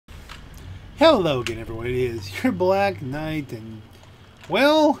Hello again, everyone. It is your Black Knight, and,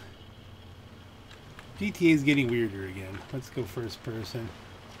 well, GTA is getting weirder again. Let's go first person.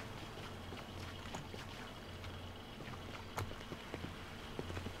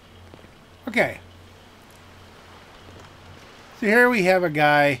 Okay. So here we have a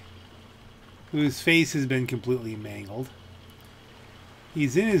guy whose face has been completely mangled.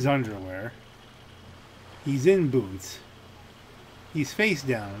 He's in his underwear. He's in boots. He's face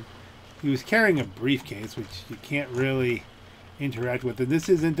down. He was carrying a briefcase, which you can't really interact with. And this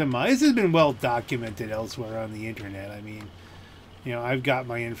isn't this has been well documented elsewhere on the internet. I mean, you know, I've got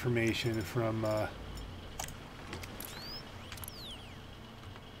my information from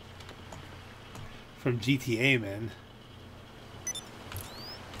GTA, man.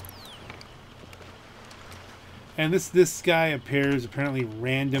 And this guy appears apparently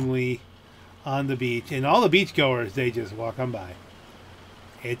randomly on the beach, and all the beachgoers, they just walk on by.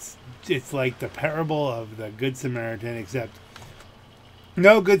 It's like the parable of the Good Samaritan, except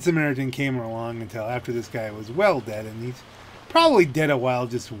no Good Samaritan came along until after this guy was well dead, and he's probably dead a while,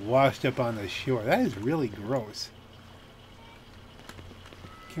 just washed up on the shore. That is really gross.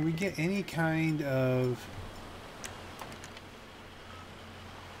 Can we get any kind of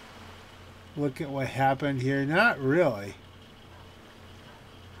look at what happened here? Not really.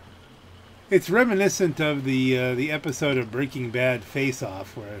 It's reminiscent of the episode of Breaking Bad Face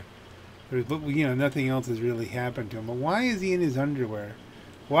Off, where there's, you know, nothing else has really happened to him. But why is he in his underwear?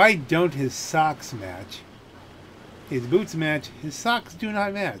 Why don't his socks match? His boots match. His socks do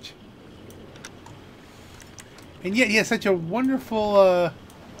not match. And yet he has such a wonderful.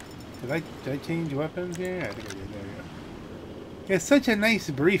 Did I change weapons here? I think I did. There we go. He has such a nice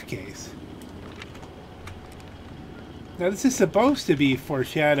briefcase. Now this is supposed to be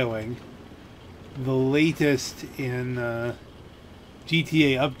foreshadowing the latest in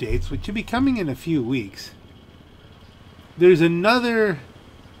GTA updates, which should be coming in a few weeks. There's another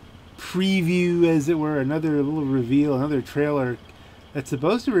preview, as it were, another little reveal, another trailer that's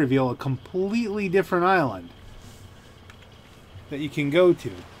supposed to reveal a completely different island that you can go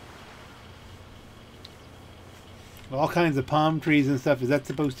to. All kinds of palm trees and stuff. Is that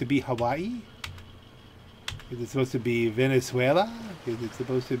supposed to be Hawaii? Is it supposed to be Venezuela? Is it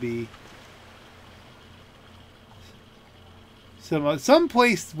supposed to be some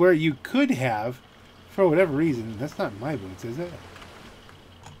place where you could have, for whatever reason, that's not my boots, is it?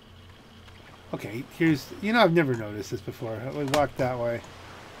 Okay, here's, you know, I've never noticed this before. We walked that way.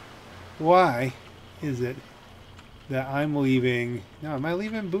 Why is it that I'm leaving? No, am I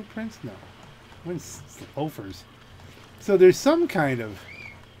leaving boot prints? No. I'm in loafers. So there's some kind of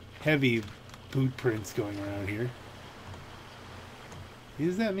heavy boot prints going around here.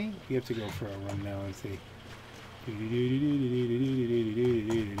 Is that me? You have to go for a run now and see.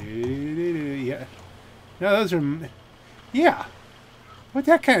 Yeah. No, those are... Yeah. What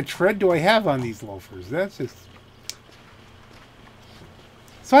that kind of tread do I have on these loafers? That's just...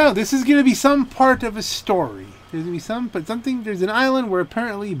 So I don't know, this is going to be some part of a story. There's going to be some... But something... There's an island where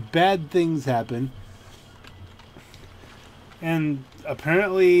apparently bad things happen. And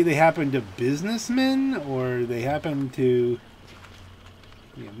apparently they happen to businessmen, or they happen to...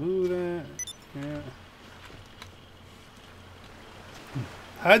 Can you move that? Yeah.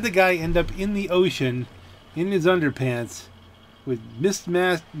 How'd the guy end up in the ocean, in his underpants, with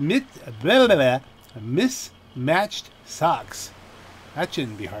mismatched socks? That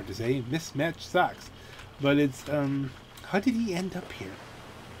shouldn't be hard to say. Mismatched socks. But it's, how did he end up here?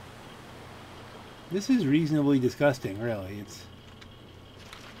 This is reasonably disgusting, really. It's...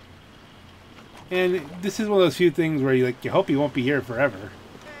 And this is one of those few things where you hope he won't be here forever.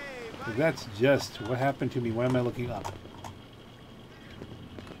 Because that's just what happened to me. Why am I looking up?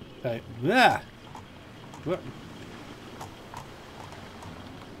 What?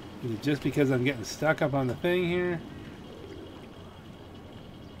 Is it just because I'm getting stuck up on the thing here?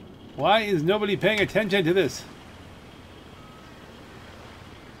 Why is nobody paying attention to this?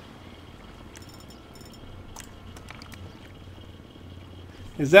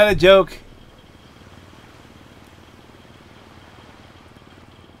 Is that a joke?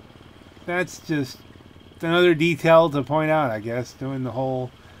 That's just another detail to point out, I guess. Doing the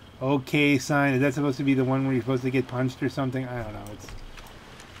whole okay sign. Is that supposed to be the one where you're supposed to get punched or something? I don't know. It's,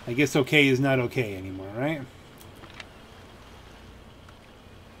 I guess okay is not okay anymore, right?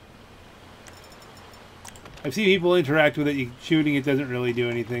 I've seen people interact with it. Shooting it doesn't really do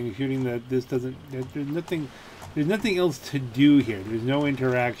anything. Shooting this doesn't... There's nothing else to do here. There's no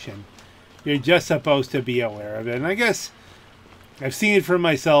interaction. You're just supposed to be aware of it. And I guess I've seen it for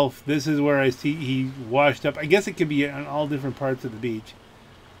myself. This is where I see he washed up. I guess it could be on all different parts of the beach.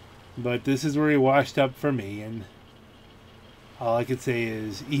 But this is where he washed up for me, and all I could say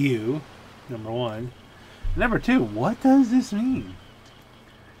is, ew, number one. Number two, what does this mean?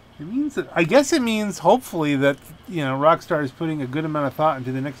 It means that, I guess it means, hopefully, that, Rockstar is putting a good amount of thought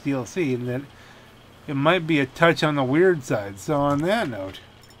into the next DLC, and that it might be a touch on the weird side. So on that note,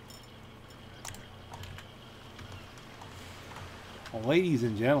 well, ladies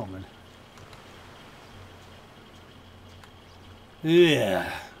and gentlemen,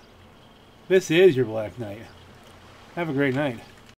 yeah, this is your Black Knight. Have a great night.